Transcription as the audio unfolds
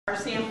Our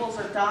samples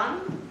are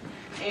done,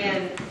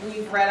 and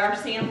we've read our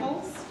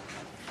samples.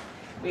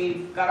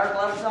 We've got our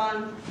gloves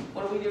on.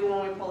 What do we do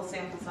when we pull the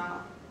samples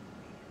out?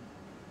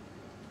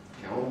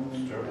 Count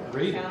them.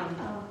 Read. Count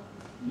them. Oh,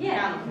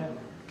 yeah. Count them.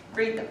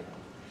 Read them.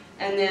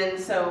 And then,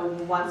 so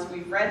once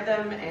we've read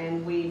them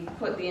and we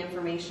put the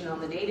information on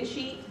the data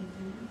sheet,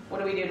 what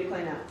do we do to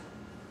clean up?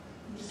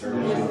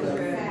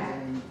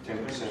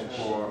 10%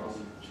 for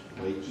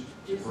bleach.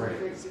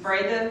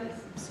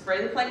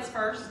 Spray the plates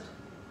first,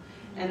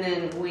 and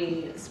then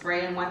we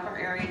spray and wipe our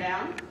area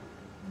down.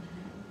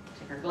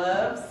 Take our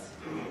gloves,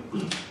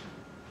 and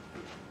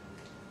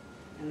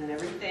then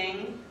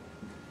everything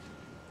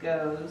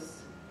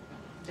goes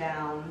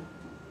down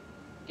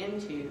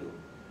into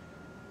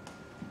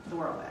the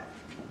whirl bag.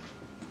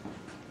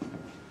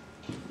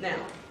 Now,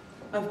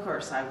 of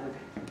course, I would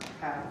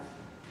have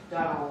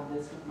done all of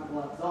this with my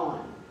gloves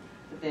on,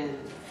 but then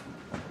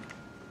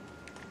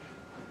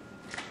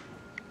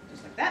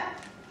just like that,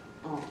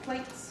 all the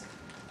plates,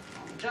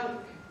 all the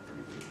junk,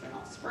 everything's been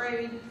all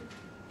sprayed,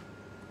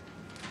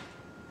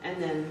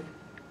 and then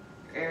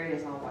your area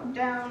is all wiped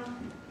down,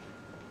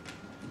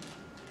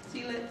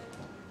 seal it,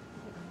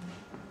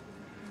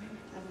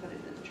 and put it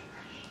in the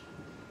trash.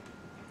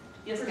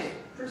 Yes, ma'am.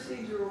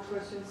 Procedural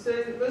question. So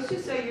let's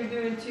just say you're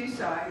doing 2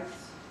 sites.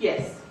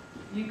 Yes.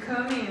 You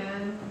come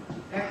in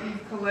after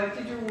you've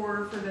collected your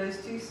water for those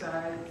 2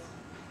 sites.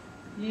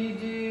 You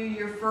do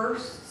your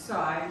first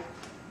site.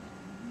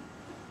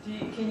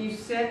 Can you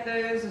set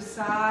those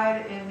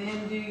aside and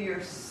then do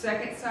your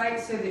second site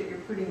so that you're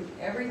putting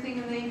everything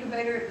in the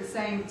incubator at the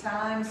same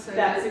time? So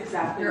That's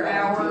exactly your what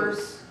I do.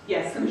 hours.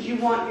 Yes, because you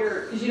want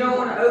your. Because you don't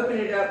want to open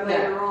it up No.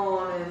 later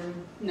on and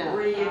No.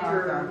 read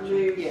your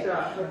new Yeah.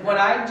 stuff. Okay. What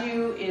I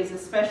do is,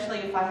 especially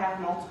if I have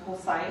multiple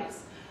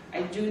sites,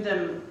 I do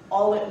them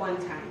all at one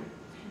time.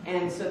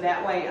 And so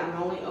that way I'm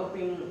only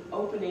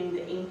opening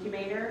the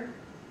incubator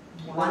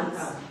once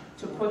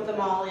to put them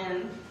all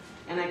in,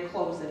 and I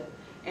close it.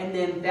 And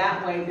then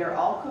that way they're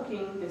all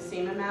cooking the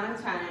same amount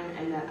of time,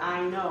 and that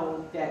I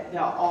know that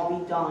they'll all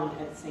be done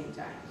at the same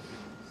time.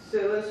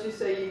 So let's just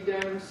say you've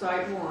done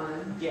site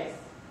 1. Yes.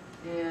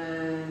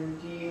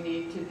 And do you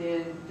need to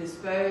then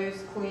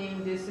dispose,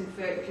 clean,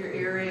 disinfect your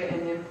area,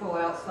 and then pull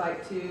out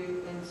site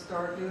 2 and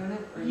start doing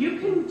it? Or You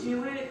can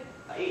do it,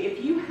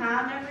 if you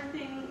have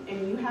everything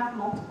and you have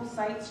multiple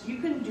sites, you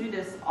can do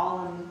this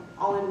all in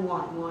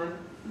one.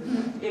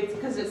 It's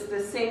because it's the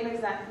same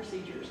exact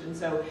procedures. And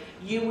so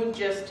you would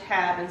just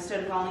have,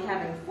 instead of only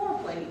having 4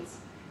 plates,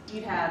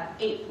 you'd have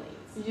 8 plates.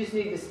 You just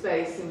need the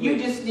space. You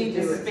just need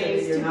the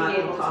space to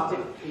be able to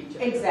do each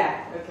other.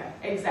 Exactly. Okay.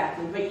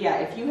 Exactly. But yeah,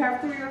 if you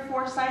have 3 or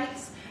 4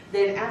 sites,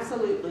 then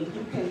absolutely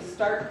you can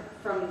start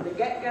from the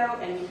get-go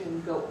and you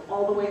can go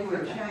all the way You through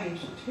would that.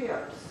 change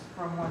tips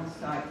from one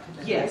site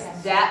to the Yes,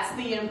 next. that's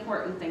the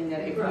important thing,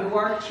 that if you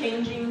are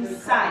changing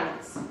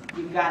sites,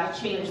 you've got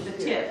to change the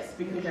tips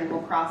because you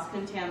will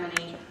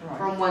cross-contaminate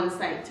from one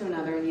site to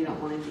another, and you don't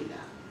want to do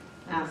that.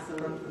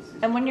 Absolutely.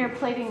 And when you're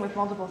plating with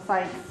multiple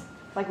sites,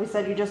 like we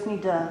said, you just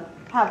need to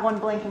have 1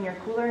 blank in your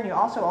cooler, and you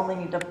also only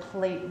need to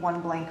plate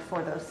 1 blank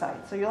for those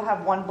sites. So you'll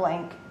have 1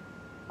 blank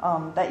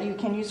that you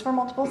can use for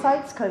multiple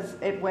sites because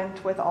it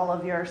went with all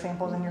of your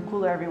samples in your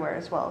cooler everywhere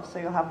as well. So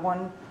you'll have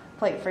 1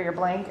 plate for your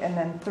blank and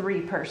then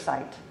 3 per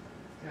site.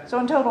 So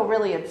in total,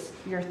 really, it's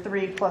your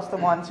 3 plus the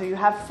 1. So you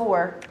have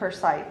 4 per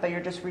site, but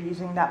you're just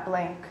reusing that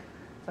blank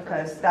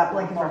because that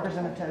blank is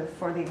representative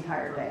for the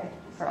entire day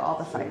for all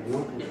the sites.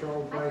 One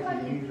control plate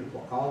you use it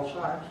for all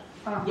sites?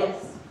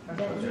 Yes.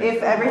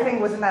 If everything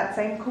was in that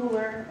same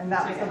cooler and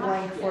that was the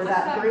blank for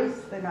that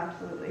group, then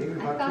absolutely. Even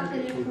if I took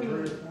it with 3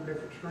 or 4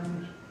 different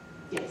strings?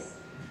 Yes.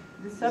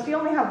 So if you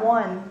only have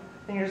 1,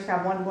 then you just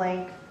have 1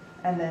 blank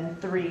and then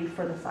 3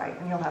 for the site,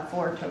 and you'll have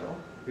 4 total.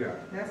 Yeah.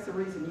 That's the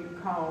reason you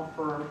call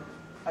for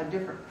a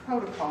different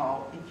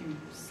protocol if you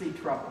see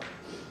trouble,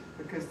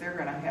 because they're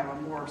going to have a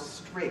more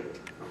strict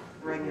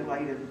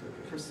regulated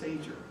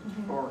procedure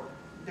for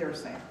their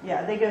sample.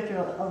 Yeah, they go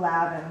through a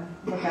lab and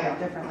look at it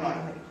differently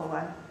than the Equal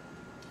lab.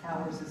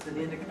 Ours is an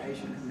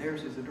indication and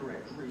theirs is a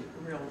direct,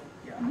 real,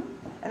 yeah.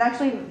 And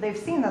actually, they've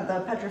seen that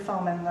the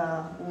Petrofoam and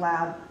the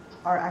lab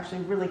are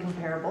actually really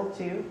comparable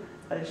too,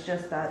 but it's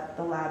just that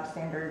the lab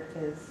standard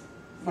is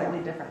slightly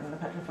different than the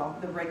Petrofoam.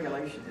 The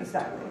regulation is.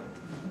 Exactly.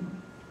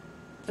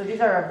 So these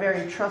are a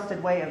very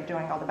trusted way of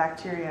doing all the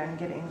bacteria and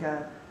getting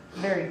a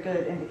very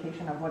good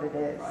indication of what it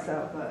is. Right,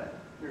 So, but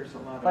there's a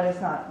lot but of,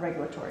 it's not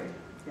regulatory,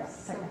 yeah.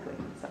 technically.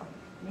 So.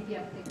 Maybe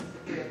I'm thinking it's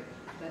weird,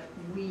 but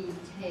we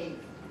take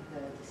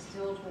the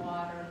distilled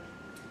water.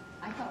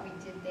 I thought we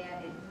did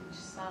that at each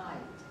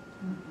site,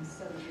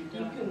 so that we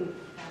You don't can,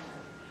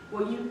 have,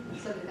 well, you,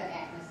 so that the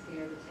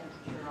atmosphere, the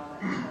temperature, all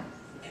that stuff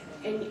is the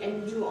same. and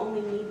you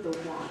only need the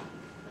 1. For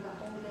the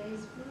whole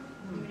day's work,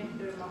 even if you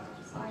do it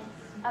multiple sites.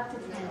 Up to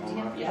 10.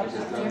 Yeah, just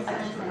the 1. Things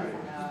are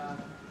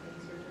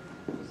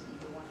just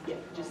either one. Yeah,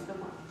 just the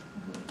 1.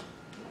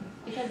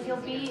 Because you'll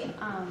be,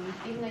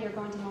 even though you're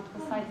going to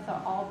multiple sites,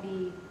 they'll all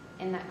be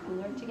in that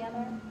cooler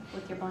together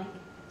with your blank.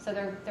 So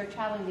they're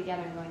traveling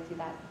together and going through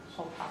that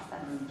whole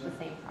process, the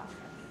same process.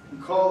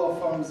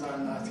 Coloforms are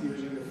not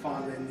usually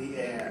found in the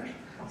air,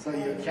 so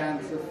you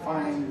can't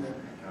find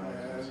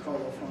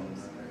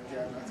coloforms. They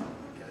are not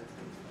complicated.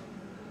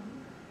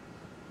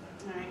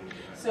 All right.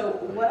 So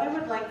what I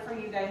would like for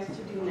you guys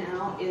to do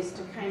now is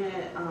to kind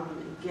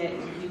of get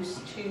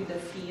used to the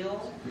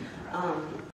feel.